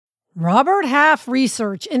Robert Half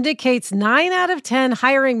research indicates 9 out of 10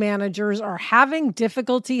 hiring managers are having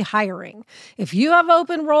difficulty hiring. If you have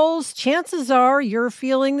open roles, chances are you're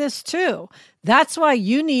feeling this too. That's why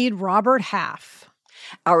you need Robert Half.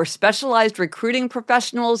 Our specialized recruiting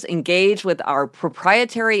professionals engage with our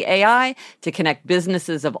proprietary AI to connect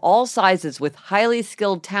businesses of all sizes with highly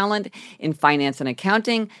skilled talent in finance and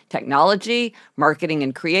accounting, technology, marketing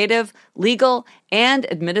and creative, legal, and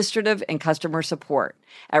administrative and customer support.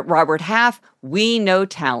 At Robert Half, we know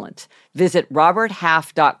talent. Visit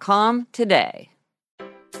roberthalf.com today.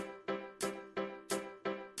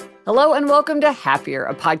 Hello and welcome to Happier,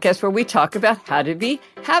 a podcast where we talk about how to be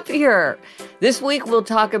happier. This week, we'll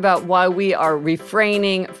talk about why we are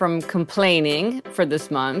refraining from complaining for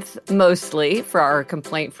this month, mostly for our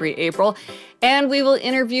complaint-free April. And we will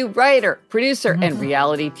interview writer, producer, and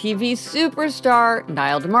reality TV superstar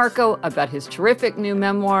Niall DeMarco about his terrific new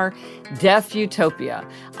memoir, Deaf Utopia,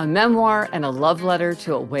 a memoir and a love letter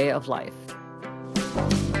to a way of life.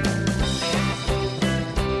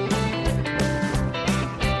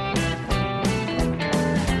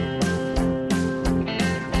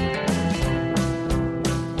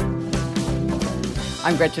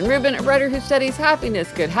 I'm Gretchen Rubin, a writer who studies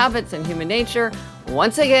happiness, good habits, and human nature.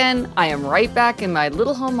 Once again, I am right back in my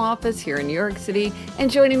little home office here in New York City, and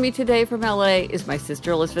joining me today from LA is my sister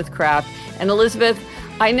Elizabeth Craft. And Elizabeth,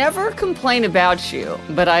 I never complain about you,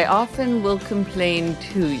 but I often will complain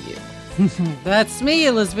to you. That's me,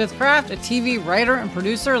 Elizabeth Craft, a TV writer and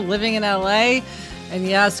producer living in LA. And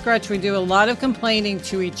yes, Gretch, we do a lot of complaining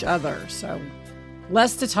to each other, so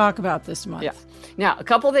less to talk about this month. Yeah. Now, a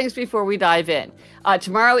couple things before we dive in.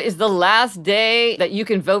 Tomorrow is the last day that you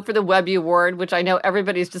can vote for the Webby Award, which I know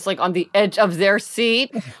everybody's just like on the edge of their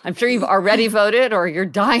seat. I'm sure you've already voted or you're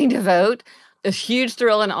dying to vote. A huge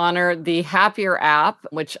thrill and honor. The Happier app,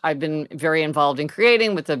 which I've been very involved in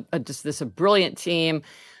creating with a brilliant team.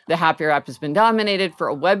 The Happier app has been nominated for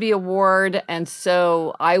a Webby Award. And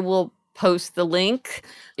so I will post the link.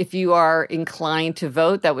 If you are inclined to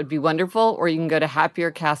vote, that would be wonderful. Or you can go to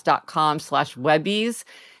happiercast.com/Webbies.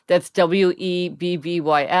 That's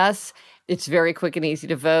WEBBYS. It's very quick and easy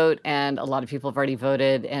to vote, and a lot of people have already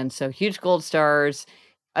voted. And so huge gold stars.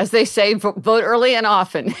 As they say, vote early and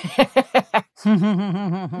often.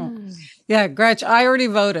 Yeah, Gretch, I already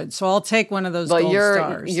voted, so I'll take one of those gold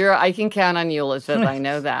stars. I can count on you, Elizabeth. I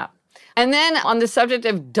know that. And then on the subject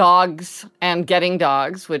of dogs and getting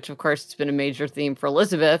dogs, which of course has been a major theme for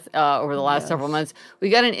Elizabeth over the last several months, we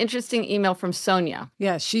got an interesting email from Sonia.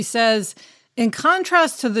 Yes, she says, in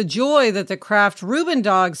contrast to the joy that the Kraft Reuben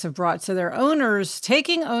dogs have brought to their owners,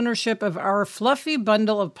 taking ownership of our fluffy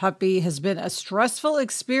bundle of puppy has been a stressful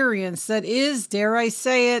experience that is, dare I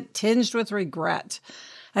say it, tinged with regret.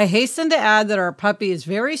 I hasten to add that our puppy is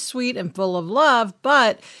very sweet and full of love,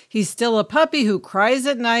 but he's still a puppy who cries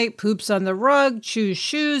at night, poops on the rug, chews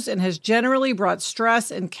shoes, and has generally brought stress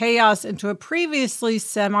and chaos into a previously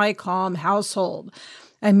semi-calm household.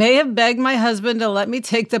 I may have begged my husband to let me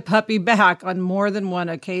take the puppy back on more than one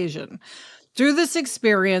occasion. Through this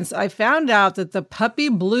experience, I found out that the puppy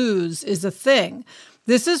blues is a thing.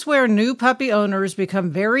 This is where new puppy owners become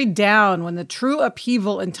very down when the true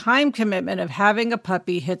upheaval and time commitment of having a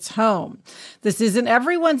puppy hits home. This isn't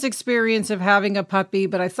everyone's experience of having a puppy,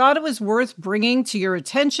 but I thought it was worth bringing to your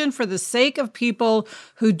attention for the sake of people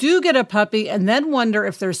who do get a puppy and then wonder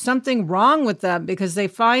if there's something wrong with them because they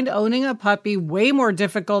find owning a puppy way more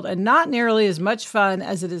difficult and not nearly as much fun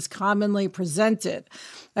as it is commonly presented.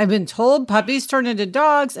 I've been told puppies turn into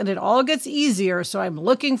dogs and it all gets easier, so I'm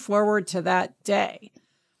looking forward to that day.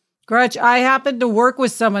 Gretch, I happened to work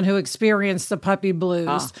with someone who experienced the puppy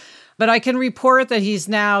blues, but I can report that he's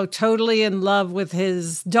now totally in love with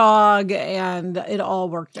his dog and it all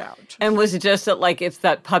worked out. And was it just that it's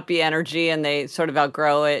that puppy energy and they sort of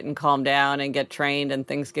outgrow it and calm down and get trained and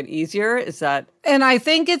things get easier? Is that... And I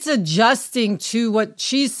think it's adjusting to what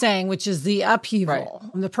she's saying, which is the upheaval.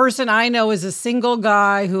 Right. The person I know is a single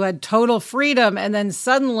guy who had total freedom, and then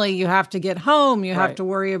suddenly you have to get home. You have to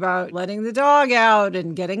worry about letting the dog out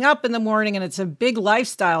and getting up in the morning, and it's a big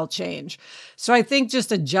lifestyle change. So I think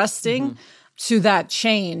just adjusting to that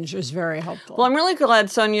change is very helpful. Well, I'm really glad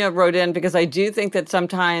Sonia wrote in because I do think that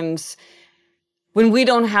sometimes when we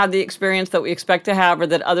don't have the experience that we expect to have or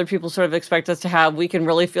that other people sort of expect us to have, we can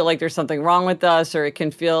really feel like there's something wrong with us or it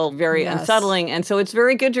can feel very unsettling. And so it's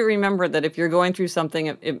very good to remember that if you're going through something,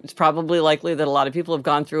 it's probably likely that a lot of people have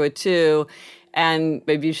gone through it too. And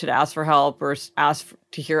maybe you should ask for help or ask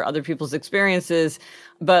to hear other people's experiences.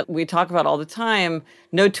 But we talk about all the time,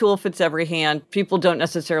 no tool fits every hand. People don't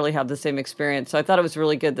necessarily have the same experience. So I thought it was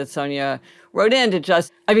really good that Sonia wrote in to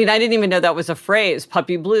just, I didn't even know that was a phrase,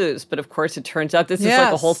 puppy blues. But of course, it turns out this is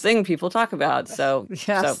like a whole thing people talk about. So,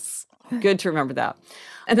 so good to remember that.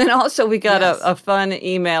 And then also we got a fun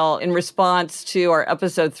email in response to our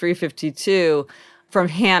episode 352 from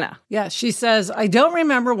Hannah. Yeah, she says, I don't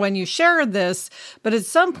remember when you shared this, but at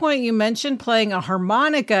some point you mentioned playing a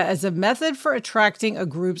harmonica as a method for attracting a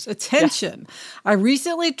group's attention. Yes. I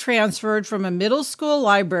recently transferred from a middle school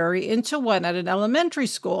library into one at an elementary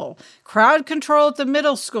school. Crowd control at the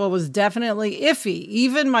middle school was definitely iffy.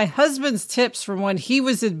 Even my husband's tips from when he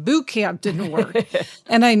was at boot camp didn't work.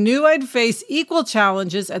 And I knew I'd face equal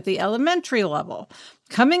challenges at the elementary level.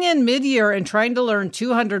 Coming in mid-year and trying to learn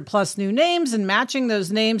 200 plus new names and matching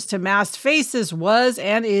those names to masked faces was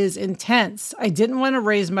and is intense. I didn't want to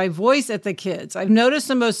raise my voice at the kids. I've noticed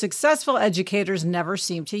the most successful educators never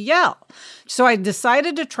seem to yell. So I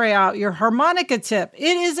decided to try out your harmonica tip.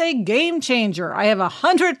 It is a game changer. I have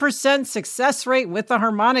 100% success rate with the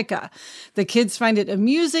harmonica. The kids find it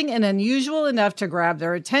amusing and unusual enough to grab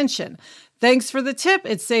their attention. Thanks for the tip.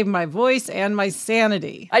 It saved my voice and my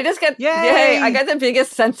sanity. I just got, yay! I got the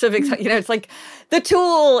biggest sense of, it's like the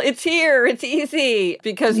tool, it's here, it's easy.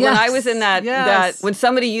 Because when I was in that, when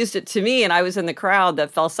somebody used it to me and I was in the crowd that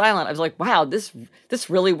fell silent, I was like, wow, this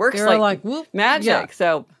really works like whoop, magic. Yeah.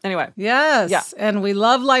 So anyway. Yes. Yeah. And we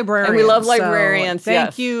love librarians. And we love librarians. So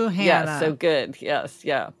thank you, Hannah. Yes, so good. Yes,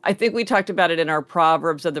 yeah. I think we talked about it in our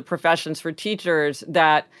Proverbs of the Professions for Teachers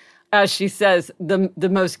that, as she says, the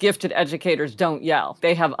most gifted educators don't yell.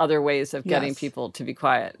 They have other ways of getting people to be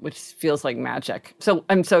quiet, which feels like magic. So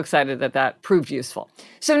I'm so excited that proved useful.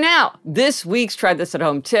 So now, this week's Try This at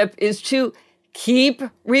Home tip is to keep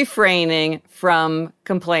refraining from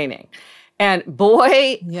complaining. And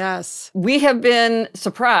boy, we have been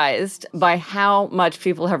surprised by how much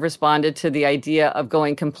people have responded to the idea of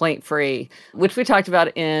going complaint-free, which we talked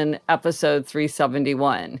about in episode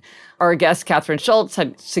 371. Our guest, Catherine Schultz,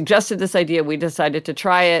 had suggested this idea. We decided to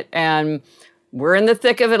try it, and we're in the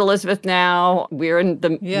thick of it, Elizabeth, now. We're in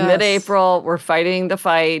the mid-April. We're fighting the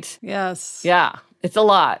fight. Yes. Yeah, it's a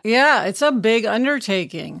lot. Yeah, it's a big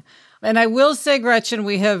undertaking. And I will say, Gretchen,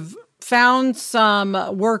 we have found some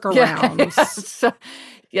workarounds.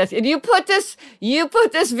 Yes, and you put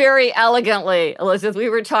this very elegantly, Elizabeth. We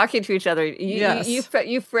were talking to each other.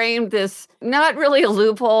 You framed this not really a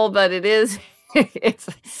loophole, but it is. It's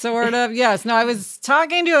sort of, yes. No, I was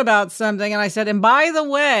talking to you about something, and I said, and by the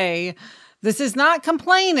way, this is not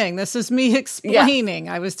complaining. This is me explaining.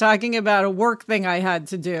 I was talking about a work thing I had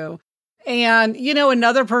to do. And,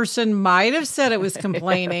 another person might have said it was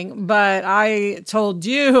complaining, but I told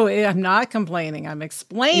you I'm not complaining. I'm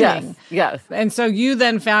explaining. Yes. And so you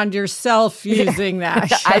then found yourself using that.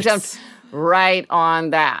 Yes. I jumped right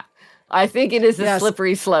on that. I think it is a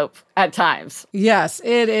slippery slope at times. Yes,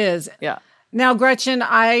 it is. Yeah. Now, Gretchen,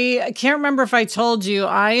 I can't remember if I told you,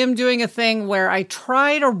 I am doing a thing where I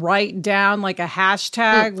try to write down like a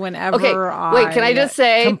hashtag whenever Wait, can I just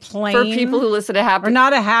say, complain? For people who listen to Happy... Or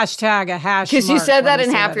not a hashtag, a hash Because you said that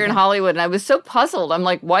in Happier in Hollywood, and I was so puzzled. I'm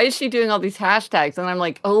like, why is she doing all these hashtags? And I'm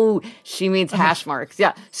like, oh, she means hash marks.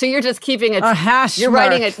 Yeah, so you're just keeping a hash You're mark.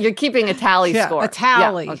 writing it. You're keeping a tally score. A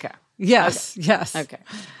tally. Yeah, okay. Yes. Okay.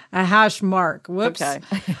 A hash mark. Whoops. Okay.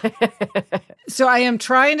 So I am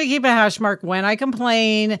trying to keep a hash mark when I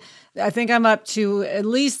complain. I think I'm up to at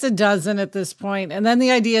least a dozen at this point. And then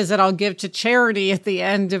the idea is that I'll give to charity at the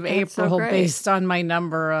end of April based on my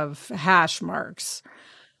number of hash marks.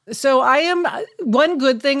 So one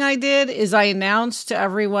good thing I did is I announced to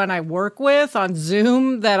everyone I work with on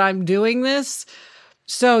Zoom that I'm doing this.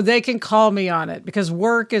 So they can call me on it because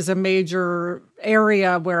work is a major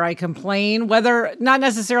area where I complain, whether not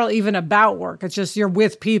necessarily even about work. It's just you're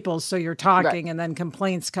with people, so you're talking and then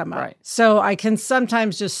complaints come up. Right. So I can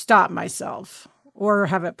sometimes just stop myself or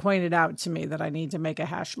have it pointed out to me that I need to make a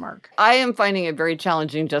hash mark. I am finding it very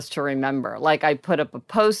challenging just to remember. Like I put up a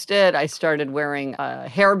Post-it. I started wearing a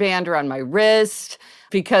hairband around my wrist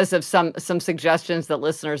because of some suggestions that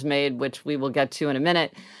listeners made, which we will get to in a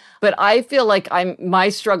minute. But I feel like my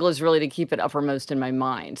struggle is really to keep it uppermost in my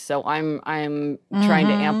mind. So I'm trying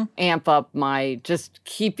to amp up my just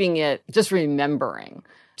keeping it, just remembering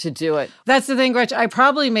to do it. That's the thing, Gretchen. I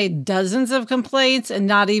probably made dozens of complaints and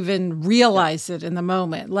not even realize it in the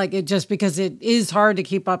moment. Like it just because it is hard to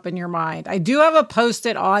keep up in your mind. I do have a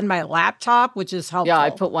Post-it on my laptop, which is helpful. Yeah,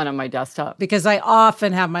 I put one on my desktop. Because I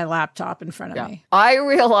often have my laptop in front of me. I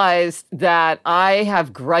realized that I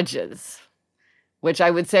have grudges, which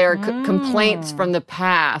I would say are complaints from the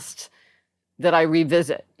past that I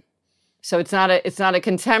revisit. So it's not a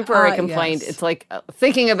contemporary complaint. Yes. It's like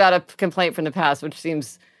thinking about a complaint from the past, which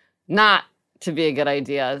seems not to be a good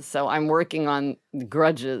idea. So I'm working on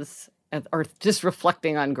grudges, or just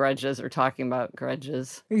reflecting on grudges or talking about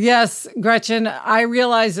grudges. Yes, Gretchen, I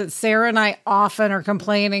realize that Sarah and I often are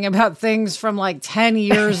complaining about things from like 10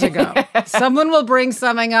 years ago. Someone will bring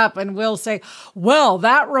something up and we'll say, well,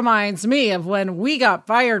 that reminds me of when we got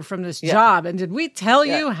fired from this job. And did we tell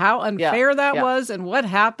you how unfair that was and what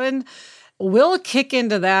happened? We'll kick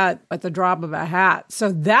into that at the drop of a hat.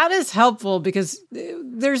 So that is helpful because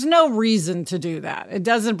there's no reason to do that. It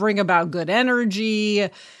doesn't bring about good energy.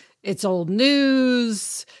 It's old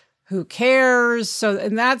news. Who cares? So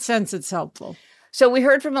in that sense, it's helpful. So we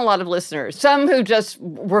heard from a lot of listeners, some who just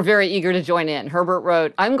were very eager to join in. Herbert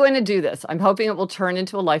wrote, I'm going to do this. I'm hoping it will turn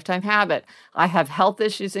into a lifetime habit. I have health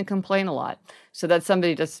issues and complain a lot. So that's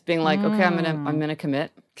somebody just being like, okay, I'm gonna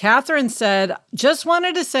commit. Catherine said, just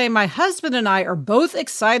wanted to say my husband and I are both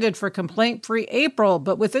excited for Complaint-Free April,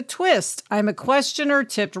 but with a twist. I'm a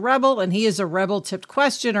questioner-tipped rebel, and he is a rebel-tipped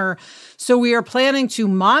questioner. So we are planning to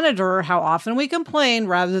monitor how often we complain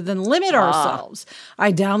rather than limit ourselves.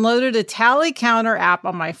 I downloaded a tally counter app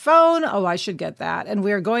on my phone. Oh, I should get that. And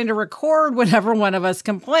we are going to record whenever one of us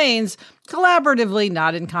complains, collaboratively,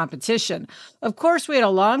 not in competition. Of course, we had a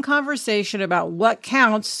long conversation about what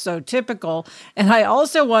counts, so typical, and I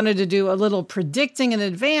also wanted to do a little predicting in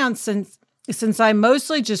advance, and since I'm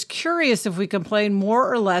mostly just curious if we complain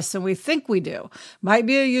more or less than we think we do. Might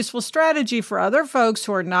be a useful strategy for other folks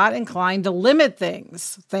who are not inclined to limit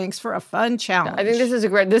things. Thanks for a fun challenge. I think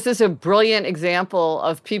this is a brilliant example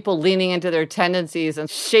of people leaning into their tendencies and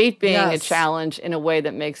shaping a challenge in a way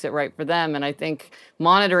that makes it right for them. And I think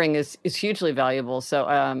monitoring is hugely valuable. So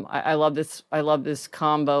I love this. I love this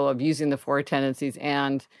combo of using the 4 tendencies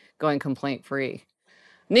and going complaint-free.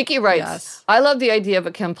 Nikki writes, I love the idea of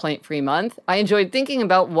a complaint-free month. I enjoyed thinking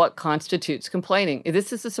about what constitutes complaining.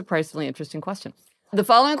 This is a surprisingly interesting question. The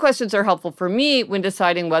following questions are helpful for me when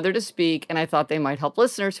deciding whether to speak, and I thought they might help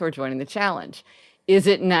listeners who are joining the challenge. Is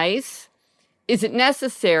it nice? Is it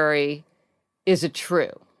necessary? Is it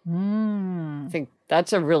true? I think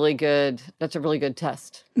that's a really good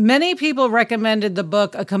test. Many people recommended the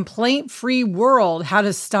book A Complaint-Free World: How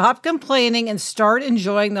to Stop Complaining and Start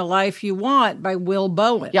Enjoying the Life You Want by Will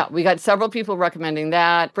Bowen. Yeah, we got several people recommending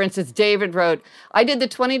that. For instance, David wrote, I did the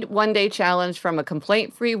 21-day challenge from A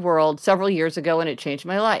Complaint-Free World several years ago and it changed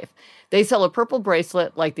my life. They sell a purple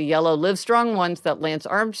bracelet like the yellow Livestrong ones that Lance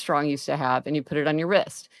Armstrong used to have, and you put it on your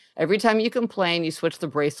wrist. Every time you complain, you switch the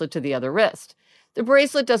bracelet to the other wrist. The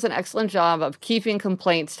bracelet does an excellent job of keeping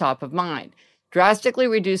complaints top of mind. Drastically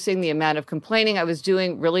reducing the amount of complaining I was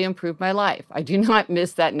doing really improved my life. I do not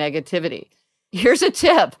miss that negativity. Here's a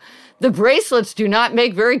tip. The bracelets do not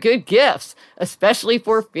make very good gifts, especially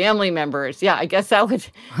for family members. Yeah, I guess that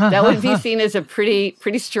would be seen as a pretty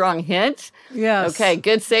strong hint. Yes. Okay,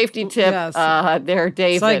 good safety tip there,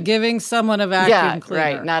 David. It's like giving someone a vacuum cleaner.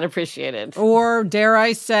 Right, not appreciated. Or, dare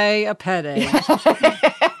I say, a pet egg.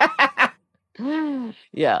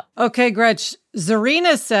 Yeah. Okay, Gretch.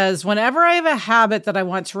 Zarina says, whenever I have a habit that I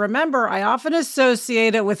want to remember, I often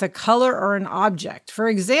associate it with a color or an object. For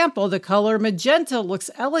example, the color magenta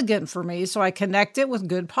looks elegant for me, so I connect it with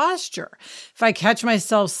good posture. If I catch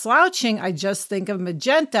myself slouching, I just think of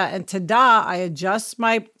magenta, and ta-da, I adjust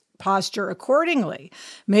my posture accordingly.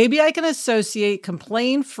 Maybe I can associate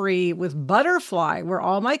complaint-free with butterfly, where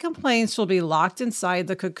all my complaints will be locked inside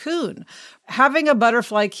the cocoon. Having a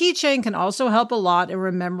butterfly keychain can also help a lot in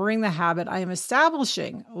remembering the habit I am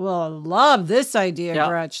establishing. Well, I love this idea,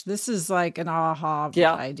 Gretch. This is like an aha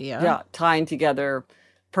idea. Yeah, tying together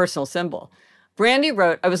personal symbol. Brandy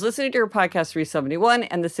wrote, I was listening to your podcast 371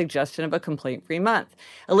 and the suggestion of a complaint-free month.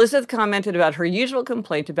 Elizabeth commented about her usual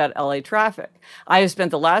complaint about LA traffic. I have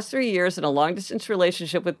spent the last 3 years in a long-distance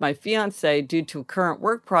relationship with my fiancé due to current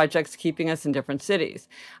work projects keeping us in different cities.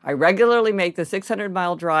 I regularly make the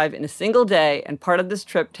 600-mile drive in a single day, and part of this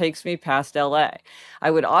trip takes me past LA.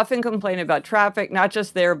 I would often complain about traffic, not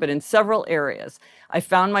just there, but in several areas. I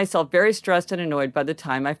found myself very stressed and annoyed by the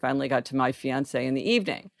time I finally got to my fiancé in the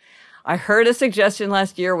evening. I heard a suggestion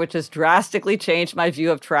last year which has drastically changed my view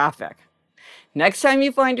of traffic. Next time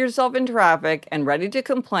you find yourself in traffic and ready to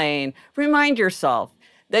complain, remind yourself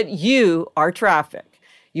that you are traffic.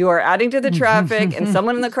 You are adding to the traffic, and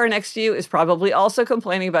someone in the car next to you is probably also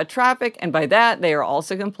complaining about traffic, and by that, they are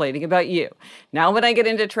also complaining about you. Now, when I get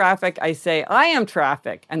into traffic, I say, I am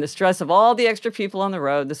traffic, and the stress of all the extra people on the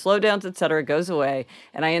road, the slowdowns, etc., goes away,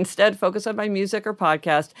 and I instead focus on my music or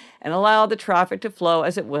podcast and allow the traffic to flow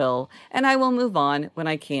as it will, and I will move on when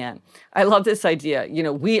I can. I love this idea.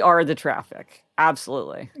 We are the traffic.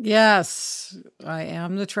 Absolutely. Yes, I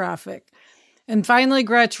am the traffic. And finally,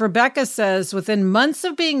 Gretch, Rebecca says, within months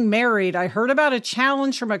of being married, I heard about a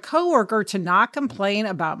challenge from a coworker to not complain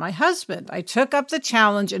about my husband. I took up the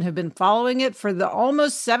challenge and have been following it for the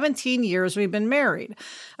almost 17 years we've been married.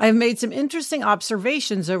 I have made some interesting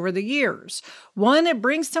observations over the years. One, it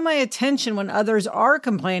brings to my attention when others are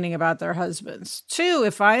complaining about their husbands. Two,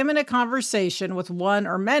 if I am in a conversation with one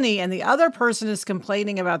or many and the other person is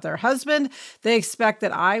complaining about their husband, they expect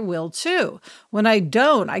that I will too. When I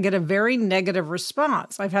don't, I get a very negative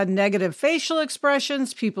response. I've had negative facial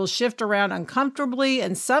expressions, people shift around uncomfortably,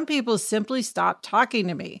 and some people simply stop talking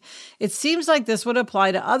to me. It seems like this would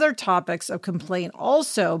apply to other topics of complaint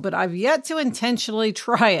also, but I've yet to intentionally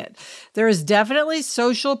try it. There is definitely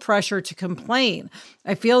social pressure to complain.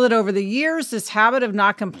 I feel that over the years, this habit of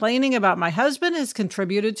not complaining about my husband has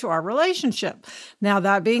contributed to our relationship. Now,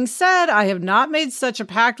 that being said, I have not made such a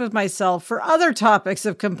pact with myself for other topics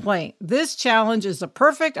of complaint. This challenge is a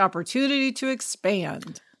perfect opportunity to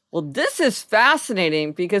expand. Well, this is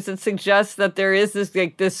fascinating because it suggests that there is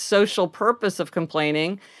this social purpose of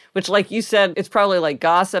complaining, which, like you said, it's probably like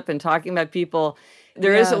gossip and talking about people.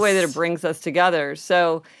 There is a way that it brings us together.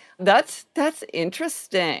 So that's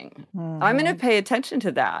interesting. Mm-hmm. I'm going to pay attention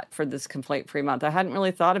to that for this complaint-free month. I hadn't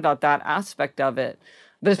really thought about that aspect of it.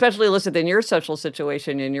 But especially, Elizabeth, in your social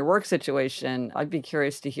situation, in your work situation, I'd be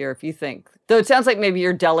curious to hear if you think, though it sounds like maybe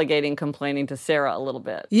you're delegating complaining to Sarah a little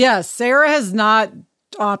bit. Yes, Sarah has not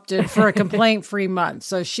opted for a complaint-free month.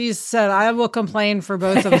 So she said, I will complain for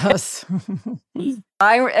both of us.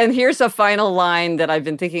 And here's a final line that I've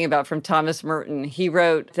been thinking about from Thomas Merton. He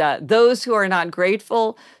wrote that those who are not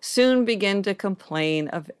grateful soon begin to complain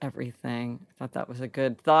of everything. I thought that was a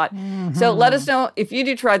good thought. Mm-hmm. So let us know if you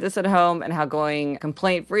do try this at home and how going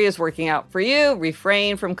complaint-free is working out for you.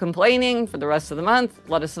 Refrain from complaining for the rest of the month.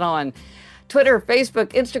 Let us know on Twitter, Facebook,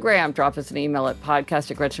 Instagram. Drop us an email at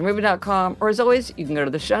podcast@GretchenRubin.com. Or as always, you can go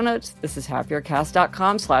to the show notes. This is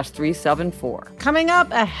happiercast.com/374. Coming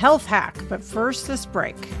up, a health hack. But first, this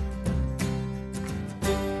break.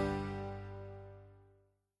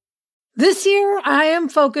 This year, I am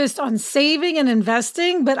focused on saving and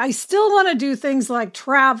investing, but I still want to do things like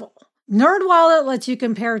travel. NerdWallet lets you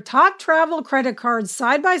compare top travel credit cards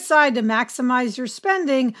side by side to maximize your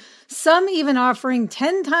spending, some even offering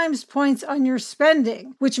 10 times points on your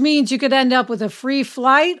spending, which means you could end up with a free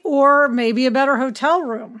flight or maybe a better hotel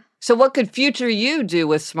room. So what could future you do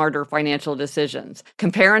with smarter financial decisions?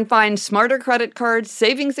 Compare and find smarter credit cards,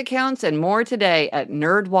 savings accounts, and more today at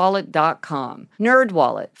nerdwallet.com.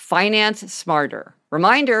 NerdWallet, finance smarter.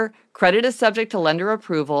 Reminder, credit is subject to lender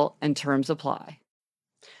approval and terms apply.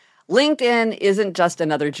 LinkedIn isn't just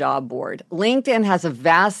another job board. LinkedIn has a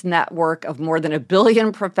vast network of more than 1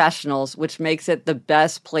 billion professionals, which makes it the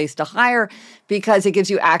best place to hire because it gives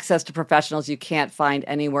you access to professionals you can't find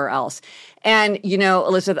anywhere else. And,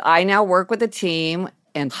 Elizabeth, I now work with a team,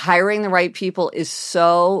 and hiring the right people is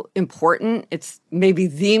so important. It's maybe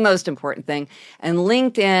the most important thing. And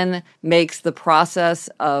LinkedIn makes the process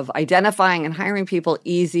of identifying and hiring people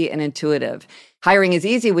easy and intuitive. Hiring is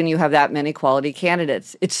easy when you have that many quality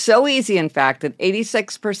candidates. It's so easy, in fact, that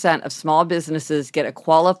 86% of small businesses get a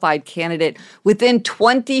qualified candidate within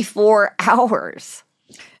 24 hours.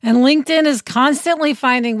 And LinkedIn is constantly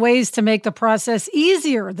finding ways to make the process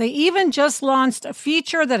easier. They even just launched a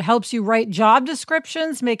feature that helps you write job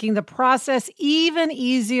descriptions, making the process even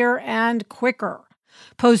easier and quicker.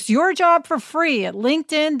 Post your job for free at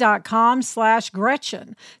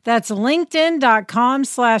linkedin.com/Gretchen. That's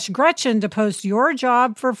linkedin.com/Gretchen to post your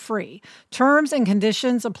job for free. Terms and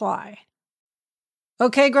conditions apply.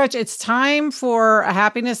 Okay, Gretchen, it's time for a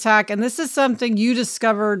happiness hack. And this is something you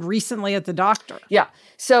discovered recently at the doctor. Yeah.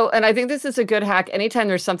 So, and I think this is a good hack anytime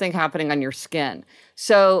there's something happening on your skin.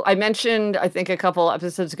 So I mentioned, I think a couple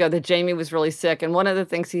episodes ago, that Jamie was really sick. And one of the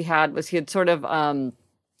things he had was he had sort of a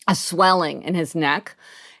swelling in his neck.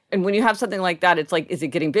 And when you have something like that, it's like, is it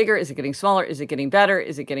getting bigger? Is it getting smaller? Is it getting better?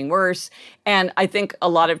 Is it getting worse? And I think a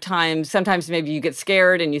lot of times, sometimes maybe you get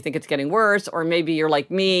scared and you think it's getting worse, or maybe you're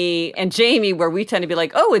like me and Jamie, where we tend to be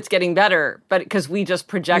like, oh, it's getting better, but because we just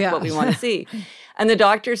project what we want to see. And the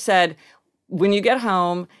doctor said, when you get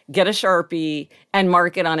home, get a Sharpie and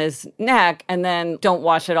mark it on his neck and then don't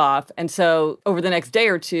wash it off. And so over the next day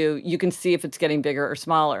or two, you can see if it's getting bigger or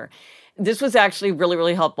smaller. This was actually really,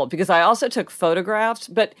 really helpful because I also took photographs,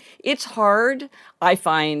 but it's hard, I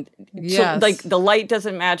find. Yes. So, like, the light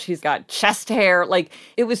doesn't match. He's got chest hair. Like,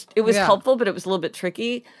 it was helpful, but it was a little bit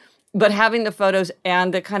tricky. But having the photos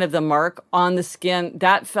and the kind of the mark on the skin,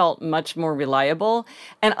 that felt much more reliable.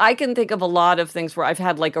 And I can think of a lot of things where I've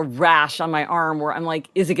had like a rash on my arm where I'm like,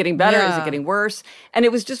 is it getting better? Is it getting worse? And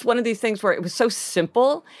it was just one of these things where it was so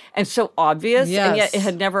simple and so obvious. Yes. And yet it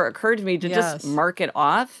had never occurred to me to just mark it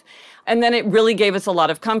off. And then it really gave us a lot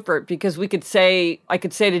of comfort because I could say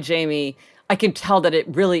to Jamie, I can tell that it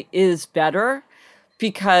really is better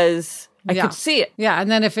because I could see it. Yeah.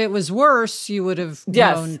 And then if it was worse, you would have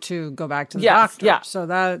known to go back to the doctor. Yeah. So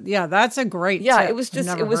that's a great tip. It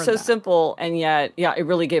was so simple. And yet, it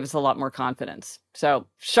really gave us a lot more confidence. So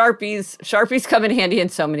Sharpies come in handy in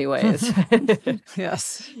so many ways.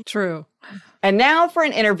 Yes, true. And now for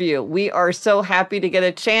an interview. We are so happy to get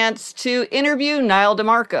a chance to interview Niall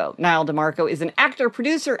DeMarco. Niall DeMarco is an actor,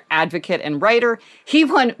 producer, advocate, and writer. He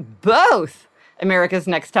won both America's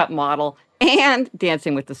Next Top Model and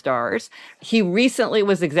Dancing with the Stars. He recently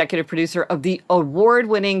was executive producer of the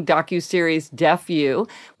award-winning docuseries Deaf U,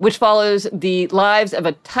 which follows the lives of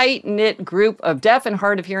a tight-knit group of deaf and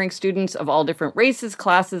hard of hearing students of all different races,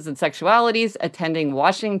 classes, and sexualities attending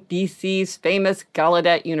Washington, D.C.'s famous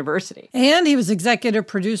Gallaudet University. And he was executive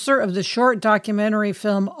producer of the short documentary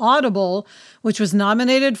film Audible, which was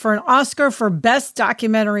nominated for an Oscar for Best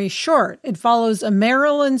Documentary Short. It follows a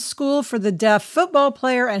Maryland School for the Deaf football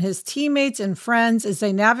player and his teammates and friends as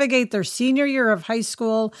they navigate their senior year of high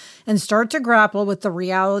school and start to grapple with the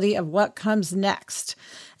reality of what comes next.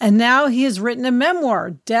 And now he has written a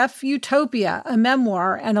memoir, Deaf Utopia, a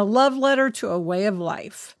memoir and a love letter to a way of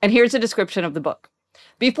life. And here's a description of the book.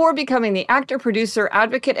 Before becoming the actor, producer,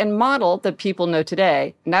 advocate, and model that people know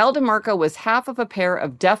today, Niall DeMarco was half of a pair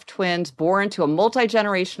of deaf twins born to a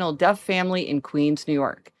multi-generational deaf family in Queens, New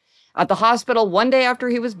York. At the hospital one day after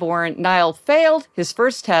he was born, Niall failed his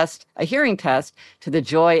first test, a hearing test, to the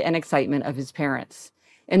joy and excitement of his parents.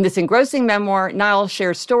 In this engrossing memoir, Niall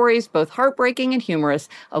shares stories, both heartbreaking and humorous,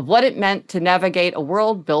 of what it meant to navigate a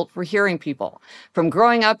world built for hearing people. From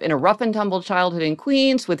growing up in a rough and tumble childhood in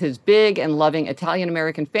Queens with his big and loving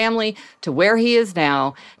Italian-American family to where he is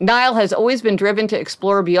now, Niall has always been driven to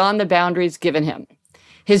explore beyond the boundaries given him.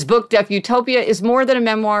 His book, Deaf Utopia, is more than a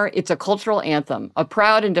memoir. It's a cultural anthem, a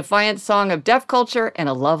proud and defiant song of deaf culture, and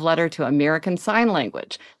a love letter to American Sign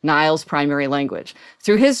Language, Niall's primary language.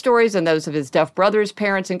 Through his stories and those of his deaf brothers,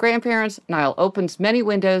 parents, and grandparents, Niall opens many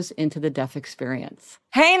windows into the deaf experience.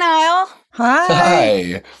 Hey, Niall.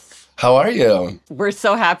 Hi. How are you? We're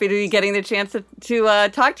so happy to be getting the chance to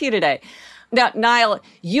talk to you today. Now, Niall,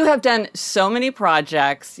 you have done so many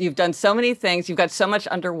projects. You've done so many things. You've got so much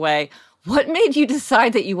underway. What made you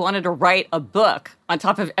decide that you wanted to write a book on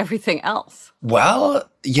top of everything else? Well,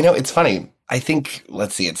 it's funny. I think,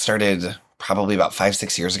 it started probably about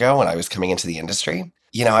 5-6 years ago when I was coming into the industry.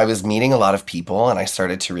 I was meeting a lot of people and I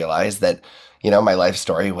started to realize that, my life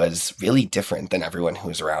story was really different than everyone who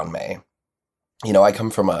was around me. I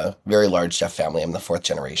come from a very large deaf family. I'm the 4th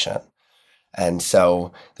generation. And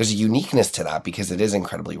so there's a uniqueness to that because it is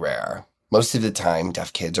incredibly rare. Most of the time,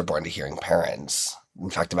 deaf kids are born to hearing parents. In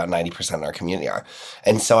fact, about 90% in our community are.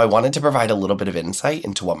 And so I wanted to provide a little bit of insight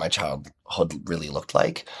into what my childhood really looked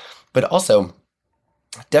like. But also,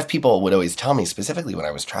 deaf people would always tell me, specifically when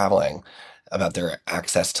I was traveling, about their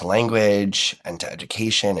access to language and to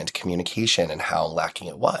education and to communication and how lacking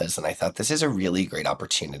it was. And I thought this is a really great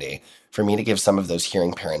opportunity for me to give some of those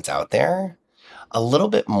hearing parents out there a little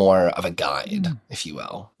bit more of a guide, if you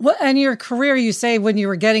will. Well, and your career, you say when you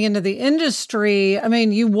were getting into the industry,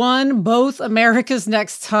 you won both America's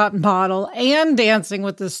Next Top Model and Dancing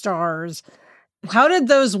with the Stars. How did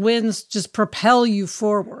those wins just propel you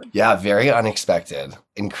forward? Yeah, very unexpected,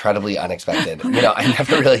 incredibly unexpected. I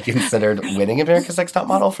never really considered winning America's Next Top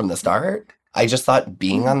Model from the start. I just thought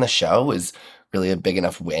being on the show was really a big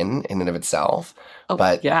enough win in and of itself.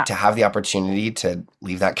 To have the opportunity to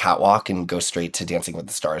leave that catwalk and go straight to Dancing with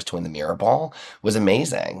the Stars to win the Mirror Ball was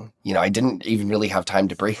amazing. I didn't even really have time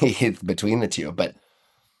to breathe between the two, but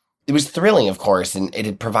it was thrilling, of course, and it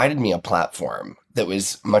had provided me a platform that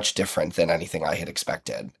was much different than anything I had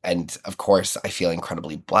expected. And of course, I feel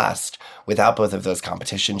incredibly blessed. Without both of those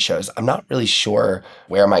competition shows, I'm not really sure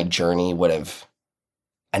where my journey would have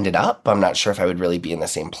ended up. I'm not sure if I would really be in the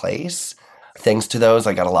same place. Thanks to those,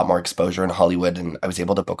 I got a lot more exposure in Hollywood, and I was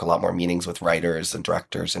able to book a lot more meetings with writers and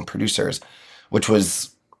directors and producers, which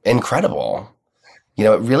was incredible.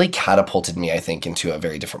 it really catapulted me, I think, into a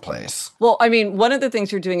very different place. Well, I mean, one of the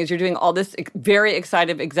things you're doing is you're doing all this very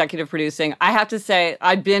excited executive producing. I have to say,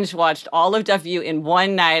 I binge watched all of Deaf View in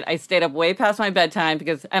one night. I stayed up way past my bedtime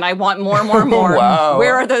and I want more and more and more. Wow.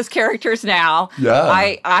 Where are those characters now? Yeah.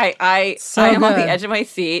 I am on the edge of my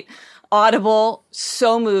seat. Audible,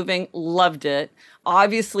 so moving, loved it.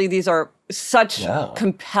 Obviously, these are such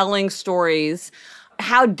compelling stories.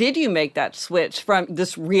 How did you make that switch from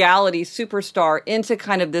this reality superstar into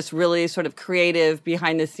kind of this really sort of creative,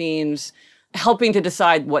 behind the scenes, helping to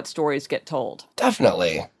decide what stories get told?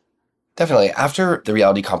 Definitely. After the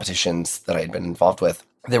reality competitions that I had been involved with,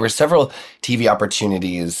 there were several TV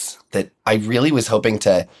opportunities that I really was hoping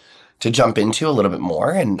to jump into a little bit more.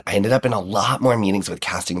 And I ended up in a lot more meetings with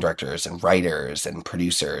casting directors and writers and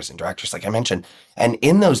producers and directors, like I mentioned. And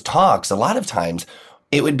in those talks, a lot of times,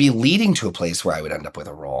 it would be leading to a place where I would end up with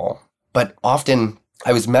a role. But often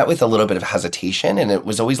I was met with a little bit of hesitation, and it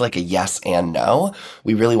was always like a yes and no.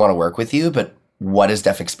 We really want to work with you, but what is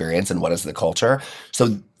deaf experience and what is the culture?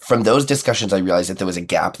 So from those discussions, I realized that there was a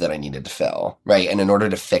gap that I needed to fill, right? And in order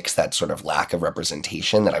to fix that sort of lack of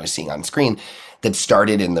representation that I was seeing on screen that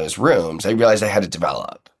started in those rooms, I realized I had to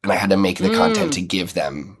develop. And I had to make the content to give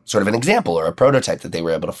them sort of an example or a prototype that they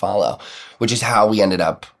were able to follow, which is how we ended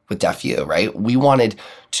up with Deaf View, right? We wanted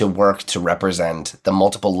to work to represent the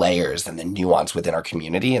multiple layers and the nuance within our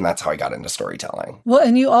community, and that's how I got into storytelling. Well,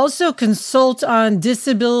 and you also consult on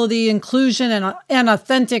disability inclusion and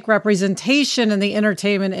authentic representation in the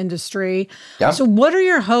entertainment industry. Yeah. So what are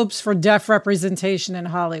your hopes for deaf representation in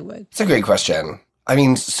Hollywood? It's a great question. I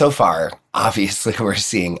mean, so far, obviously, we're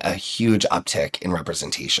seeing a huge uptick in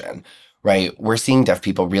representation, right? We're seeing deaf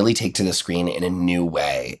people really take to the screen in a new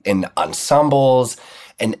way, in ensembles.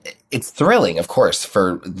 And it's thrilling, of course,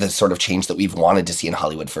 for the sort of change that we've wanted to see in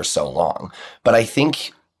Hollywood for so long. But I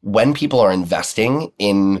think when people are investing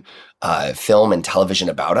in film and television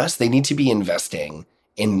about us, they need to be investing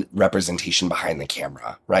in representation behind the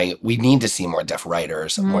camera, right? We need to see more deaf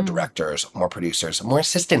writers, more directors, more producers, more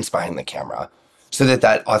assistants behind the camera, so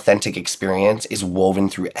that authentic experience is woven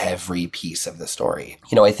through every piece of the story.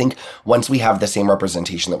 I think once we have the same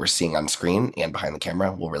representation that we're seeing on screen and behind the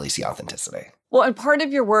camera, we'll really see authenticity. Well, and part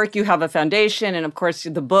of your work, you have a foundation and, of course,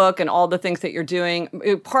 the book and all the things that you're doing.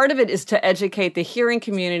 Part of it is to educate the hearing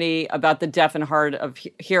community about the deaf and hard of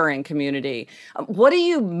hearing community. What do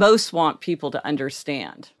you most want people to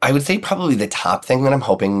understand? I would say probably the top thing that I'm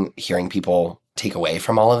hoping hearing people take away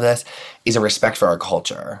from all of this is a respect for our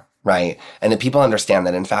culture, right? And that people understand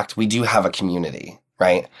that, in fact, we do have a community,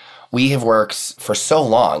 right? We have worked for so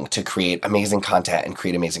long to create amazing content and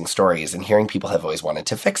create amazing stories, and hearing people have always wanted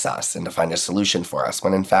to fix us and to find a solution for us,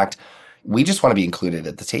 when in fact, we just want to be included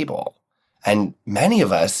at the table. And many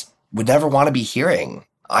of us would never want to be hearing.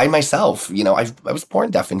 I myself, I was born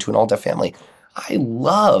deaf into an all-deaf family. I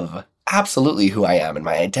love absolutely who I am and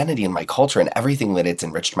my identity and my culture and everything that it's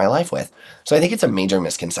enriched my life with. So I think it's a major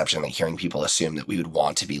misconception that hearing people assume that we would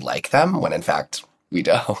want to be like them, when in fact, we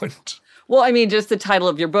don't. Well, I mean, just the title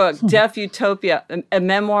of your book, Deaf Utopia, a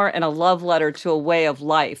memoir and a love letter to a way of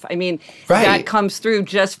life. I mean, that comes through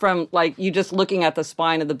just from you just looking at the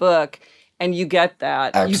spine of the book, and you get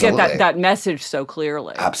that. Absolutely. You get that message so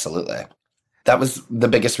clearly. Absolutely. That was the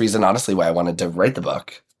biggest reason, honestly, why I wanted to write the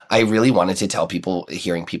book. I really wanted to tell people,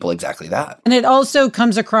 hearing people, exactly that. And it also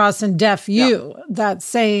comes across in Deaf View, that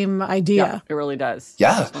same idea. Yeah, it really does.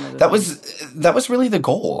 Yeah, that was really the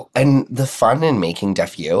goal. And the fun in making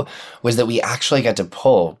Deaf View was that we actually got to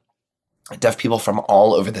pull deaf people from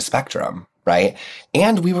all over the spectrum, right?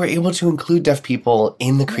 And we were able to include deaf people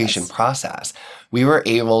in the creation process. We were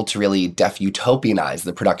able to really deaf utopianize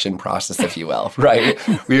the production process, if you will, right?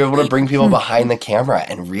 We were able to bring people behind the camera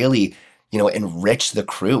and really enrich the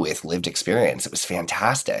crew with lived experience. It was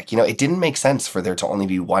fantastic. It didn't make sense for there to only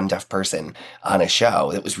be one deaf person on a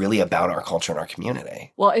show. It was really about our culture and our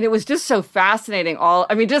community. Well, and it was just so fascinating.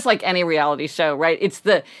 Just like any reality show, right? It's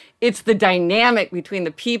the dynamic between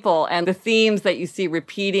the people and the themes that you see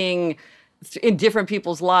repeating in different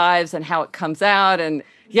people's lives and how it comes out. And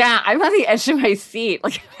yeah, I'm on the edge of my seat.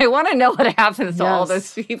 I want to know what happens to all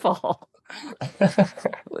those people.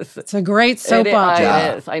 Listen, it's a great soap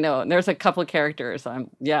opera. It is. I know. And there's a couple of characters.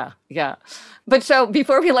 Yeah. But so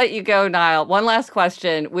before we let you go, Niall, one last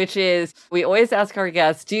question, which is, we always ask our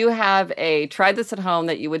guests, do you have a try this at home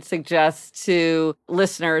that you would suggest to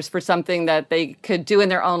listeners for something that they could do in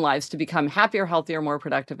their own lives to become happier, healthier, more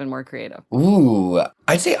productive, and more creative? Ooh,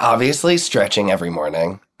 I'd say obviously stretching every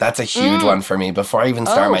morning. That's a huge one for me. Before I even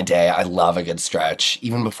start my day, I love a good stretch,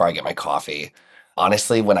 even before I get my coffee.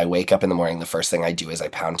 Honestly, when I wake up in the morning, the first thing I do is I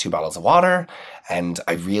pound 2 bottles of water, and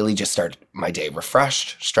I really just start my day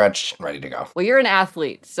refreshed, stretched, and ready to go. Well, you're an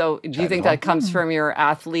athlete. So do you think that comes from your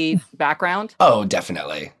athlete background? Oh,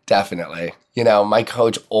 definitely. Definitely. You know, my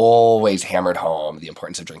coach always hammered home the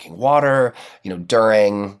importance of drinking water,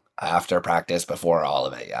 during, after practice, before, all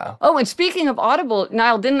of it. Yeah. Oh, and speaking of Audible,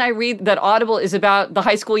 Niall, didn't I read that Audible is about the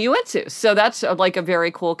high school you went to? So that's like a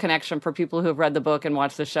very cool connection for people who have read the book and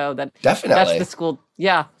watched the show. Definitely. That's the school.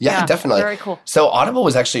 Yeah, definitely. Very cool. So Audible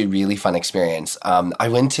was actually a really fun experience. I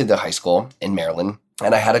went to the high school in Maryland,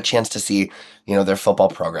 and I had a chance to see, their football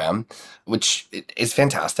program, which is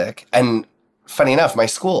fantastic. And funny enough, my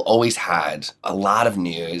school always had a lot of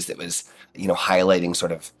news that was, highlighting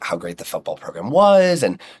sort of how great the football program was,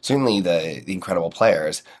 and certainly the incredible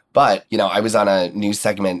players. But, I was on a news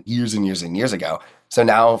segment years and years and years ago. So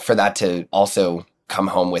now for that to also come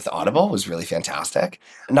home with Audible was really fantastic.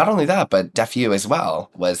 Not only that, but Deaf U as well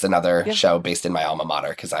was another show based in my alma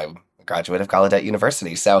mater, because I'm a graduate of Gallaudet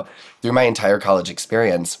University. So through my entire college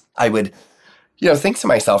experience, I would, think to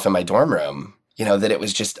myself in my dorm room, that it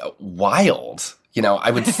was just wild.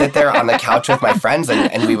 I would sit there on the couch with my friends,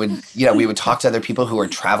 and we would talk to other people who were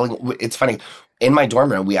traveling. It's funny. In my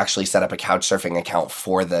dorm room, we actually set up a couch surfing account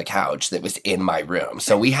for the couch that was in my room.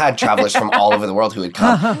 So we had travelers from all over the world who would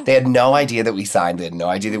come. They had no idea that we signed. They had no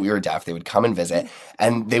idea that we were deaf. They would come and visit.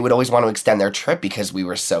 And they would always want to extend their trip because we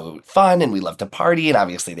were so fun and we loved to party. And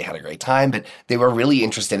obviously they had a great time. But they were really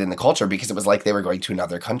interested in the culture because it was like they were going to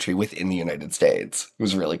another country within the United States. It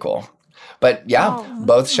was really cool. But yeah,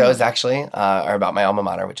 both shows actually are about my alma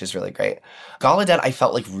mater, which is really great. Gallaudet, I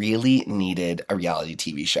felt like really needed a reality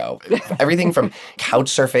TV show. Everything from couch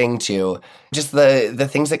surfing to just the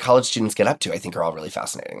things that college students get up to, I think are all really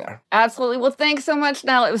fascinating there. Absolutely. Well, thanks so much,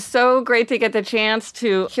 Niall. It was so great to get the chance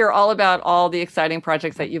to hear all about all the exciting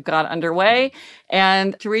projects that you've got underway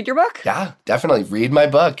and to read your book. Yeah, definitely. Read my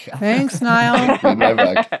book. Thanks, Niall. Read my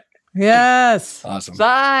book. Yes. Awesome.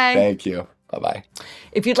 Bye. Thank you. Bye-bye.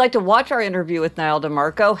 If you'd like to watch our interview with Niall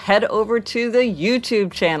DeMarco, head over to the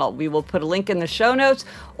YouTube channel. We will put a link in the show notes,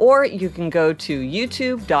 or you can go to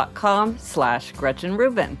youtube.com/Gretchen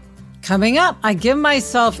Rubin. Coming up, I give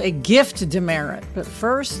myself a gift demerit, but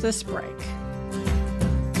first, this break.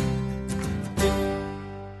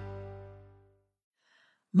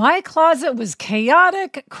 My closet was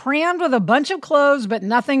chaotic, crammed with a bunch of clothes, but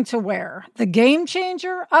nothing to wear. The game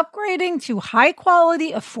changer? Upgrading to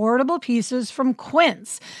high-quality, affordable pieces from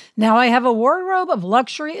Quince. Now I have a wardrobe of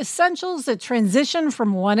luxury essentials that transition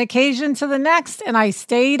from one occasion to the next, and I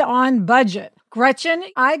stayed on budget. Gretchen,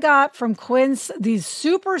 I got from Quince these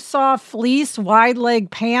super soft fleece wide leg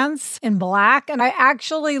pants in black, and I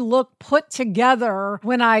actually look put together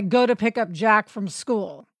when I go to pick up Jack from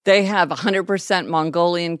school. They have 100%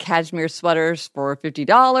 Mongolian cashmere sweaters for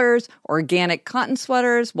 $50, organic cotton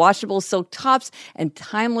sweaters, washable silk tops, and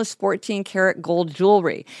timeless 14-karat gold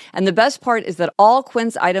jewelry. And the best part is that all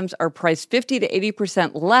Quince items are priced 50 to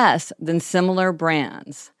 80% less than similar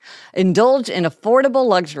brands. Indulge in affordable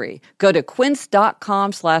luxury. Go to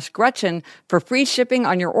quince.com/Gretchen for free shipping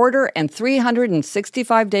on your order and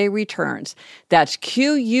 365-day returns. That's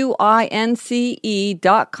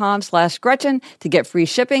QUINCE.com/Gretchen to get free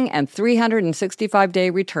shipping and 365-day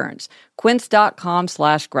returns.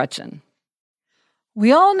 Quince.com/Gretchen.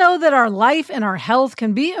 We all know that our life and our health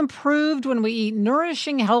can be improved when we eat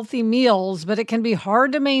nourishing, healthy meals, but it can be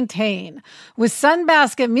hard to maintain. With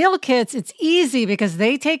Sunbasket meal kits, it's easy because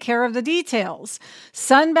they take care of the details.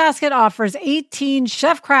 Sunbasket offers 18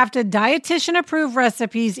 chef-crafted, dietitian-approved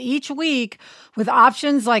recipes each week with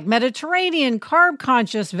options like Mediterranean,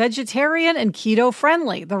 carb-conscious, vegetarian, and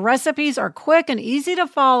keto-friendly. The recipes are quick and easy to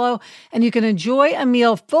follow, and you can enjoy a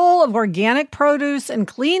meal full of organic produce and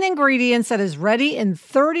clean ingredients that is ready in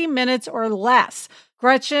 30 minutes or less.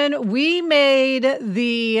 Gretchen, we made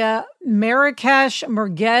the Marrakesh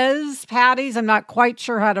merguez patties. I'm not quite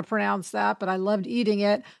sure how to pronounce that, but I loved eating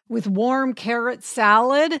it with warm carrot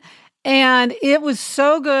salad. And it was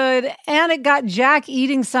so good. And it got Jack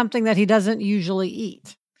eating something that he doesn't usually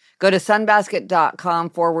eat. Go to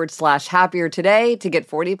sunbasket.com/happier today to get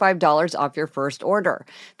 $45 off your first order.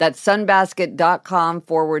 That's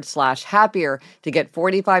sunbasket.com/happier to get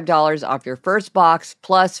 $45 off your first box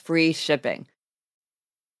plus free shipping.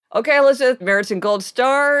 Okay, Elizabeth, Merits and Gold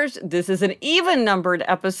Stars. This is an even-numbered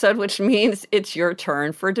episode, which means it's your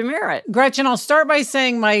turn for demerit. Gretchen, I'll start by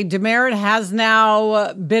saying my demerit has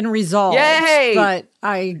now been resolved. Yay! But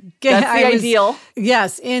That's the ideal.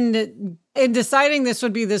 Yes, in deciding this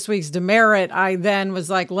would be this week's demerit, I then was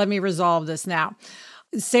like, let me resolve this now.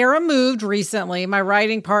 Sarah moved recently, my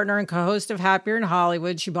writing partner and co-host of Happier in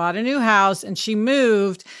Hollywood. She bought a new house and she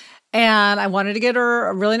moved. And I wanted to get her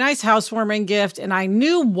a really nice housewarming gift. And I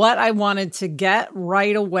knew what I wanted to get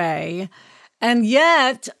right away. And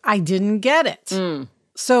yet I didn't get it.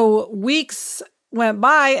 So weeks went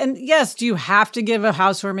by. And yes, do you have to give a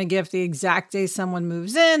housewarming gift the exact day someone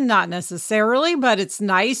moves in? Not necessarily, but it's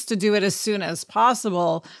nice to do it as soon as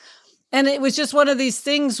possible. And it was just one of these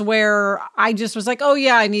things where I just was like, oh,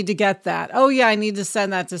 yeah, I need to get that. Oh, yeah, I need to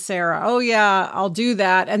send that to Sarah. Oh, yeah, I'll do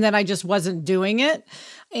that. And then I just wasn't doing it.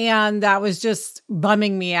 And that was just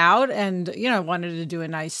bumming me out. And, I wanted to do a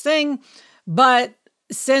nice thing. But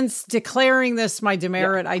since declaring this my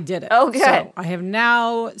demerit, I did it. Okay. So I have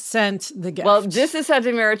now sent the gift. Well, this is how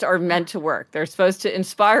demerits are meant to work. They're supposed to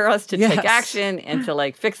inspire us to take action and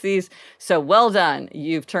to fix these. So well done.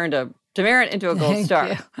 You've turned a demerit into a gold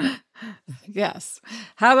star. Yes.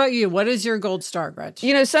 How about you? What is your gold star,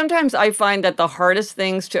 Gretchen? Sometimes I find that the hardest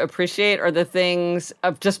things to appreciate are the things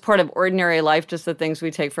of just part of ordinary life, just the things we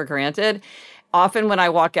take for granted. Often when I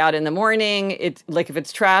walk out in the morning, it's like if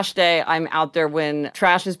it's trash day, I'm out there when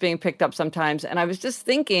trash is being picked up sometimes. And I was just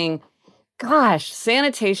thinking, gosh,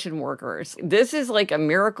 sanitation workers, this is like a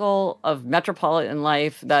miracle of metropolitan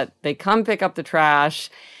life that they come pick up the trash.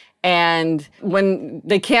 And when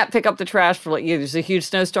they can't pick up the trash for there's a huge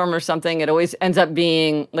snowstorm or something, it always ends up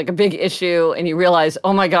being like a big issue. And you realize,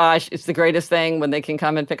 oh my gosh, it's the greatest thing when they can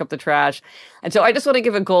come and pick up the trash. And so I just want to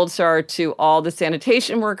give a gold star to all the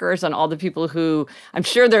sanitation workers and all the people who, I'm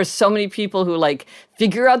sure there's so many people who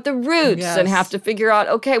figure out the routes and have to figure out,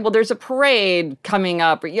 okay, well, there's a parade coming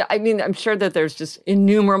up. I'm sure that there's just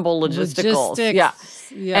innumerable logisticals. Yeah.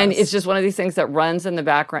 Yes. And it's just one of these things that runs in the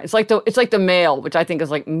background. It's like the mail, which I think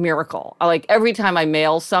is miracle. Every time I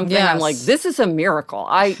mail something, I'm like, this is a miracle.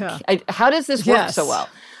 How does this work so well?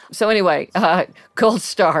 So anyway, gold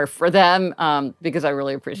star for them because I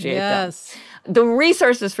really appreciate them. The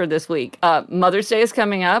resources for this week. Mother's Day is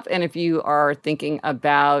coming up. And if you are thinking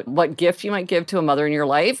about what gift you might give to a mother in your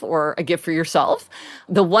life or a gift for yourself,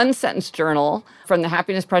 the One Sentence Journal from the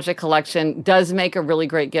Happiness Project collection does make a really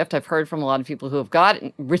great gift. I've heard from a lot of people who have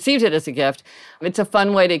received it as a gift. It's a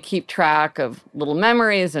fun way to keep track of little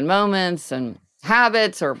memories and moments and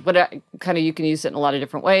habits or what you can use it in a lot of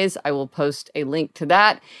different ways. I will post a link to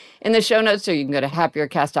that in the show notes, so you can go to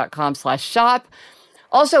happiercast.com/shop.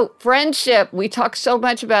 Also, friendship. We talk so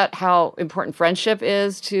much about how important friendship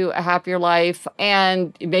is to a happier life,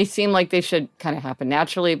 and it may seem like they should kind of happen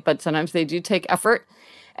naturally, but sometimes they do take effort.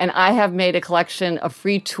 And I have made a collection of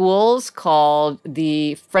free tools called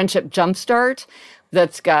the Friendship Jumpstart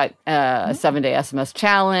that's got a 7-day SMS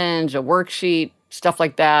challenge, a worksheet, stuff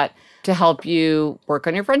like that to help you work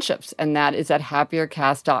on your friendships. And that is at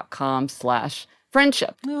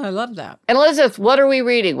happiercast.com/friendship. Oh, I love that. And Elizabeth, what are we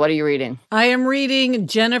reading? What are you reading? I am reading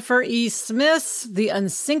Jennifer E. Smith's The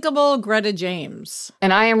Unsinkable Greta James.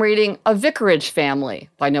 And I am reading A Vicarage Family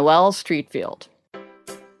by Noelle Streatfeild.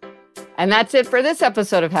 And that's it for this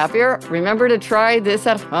episode of Happier. Remember to try this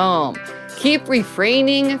at home. Keep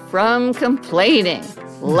refraining from complaining.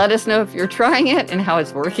 Let us know if you're trying it and how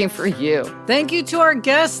it's working for you. Thank you to our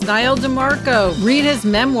guest, Niall DeMarco. Read his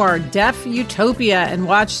memoir, Deaf Utopia, and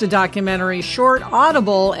watch the documentary Short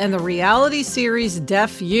Audible and the reality series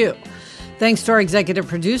Deaf U. Thanks to our executive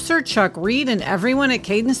producer, Chuck Reed, and everyone at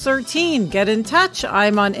Cadence 13. Get in touch.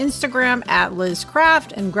 I'm on Instagram at Liz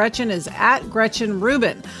Craft, and Gretchen is at Gretchen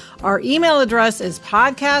Rubin. Our email address is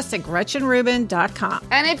podcast@GretchenRubin.com.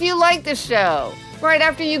 And if you like the show, right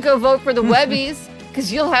after you go vote for the Webbies,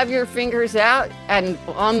 because you'll have your fingers out and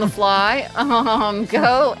on the fly,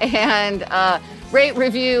 go and rate,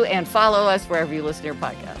 review, and follow us wherever you listen to your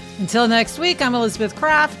podcast. Until next week, I'm Elizabeth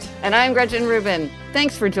Craft. And I'm Gretchen Rubin.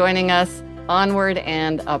 Thanks for joining us. Onward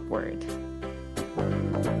and upward.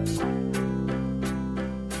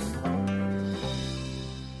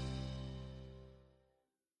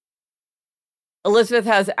 Elizabeth,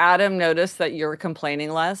 has Adam noticed that you're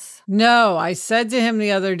complaining less? No, I said to him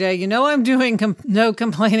the other day, I'm doing no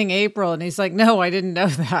complaining April. And he's like, no, I didn't know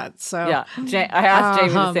that. So yeah, I asked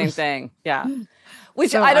Jamie the same thing. Yeah. Which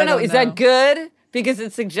so I don't know. Is that good? Because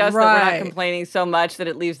it suggests that we're not complaining so much that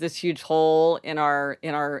it leaves this huge hole in our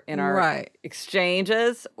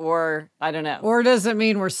exchanges, or I don't know. Or does it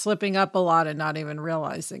mean we're slipping up a lot and not even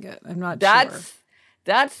realizing it? I'm not sure.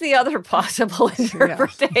 That's the other possible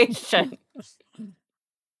interpretation.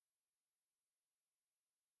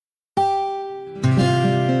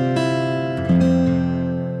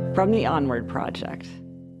 From the Onward Project.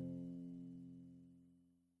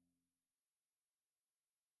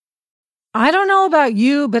 I don't know about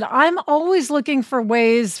you, but I'm always looking for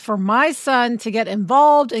ways for my son to get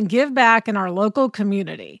involved and give back in our local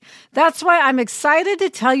community. That's why I'm excited to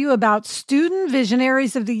tell you about Student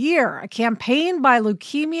Visionaries of the Year, a campaign by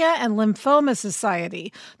Leukemia and Lymphoma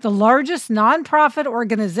Society, the largest nonprofit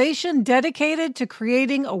organization dedicated to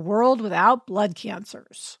creating a world without blood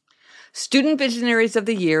cancers. Student Visionaries of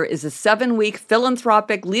the Year is a 7-week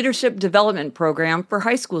philanthropic leadership development program for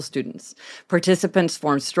high school students. Participants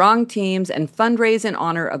form strong teams and fundraise in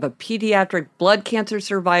honor of a pediatric blood cancer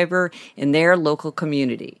survivor in their local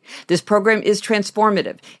community. This program is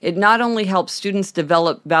transformative. It not only helps students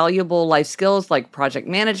develop valuable life skills like project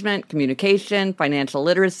management, communication, financial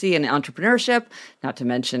literacy, and entrepreneurship, not to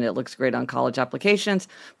mention it looks great on college applications,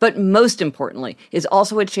 but most importantly, is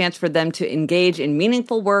also a chance for them to engage in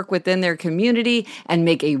meaningful work within their community and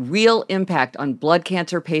make a real impact on blood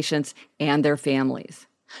cancer patients and their families.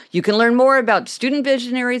 You can learn more about Student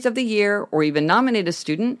Visionaries of the Year or even nominate a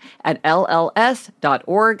student at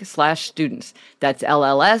lls.org/students. That's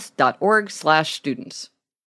lls.org/students.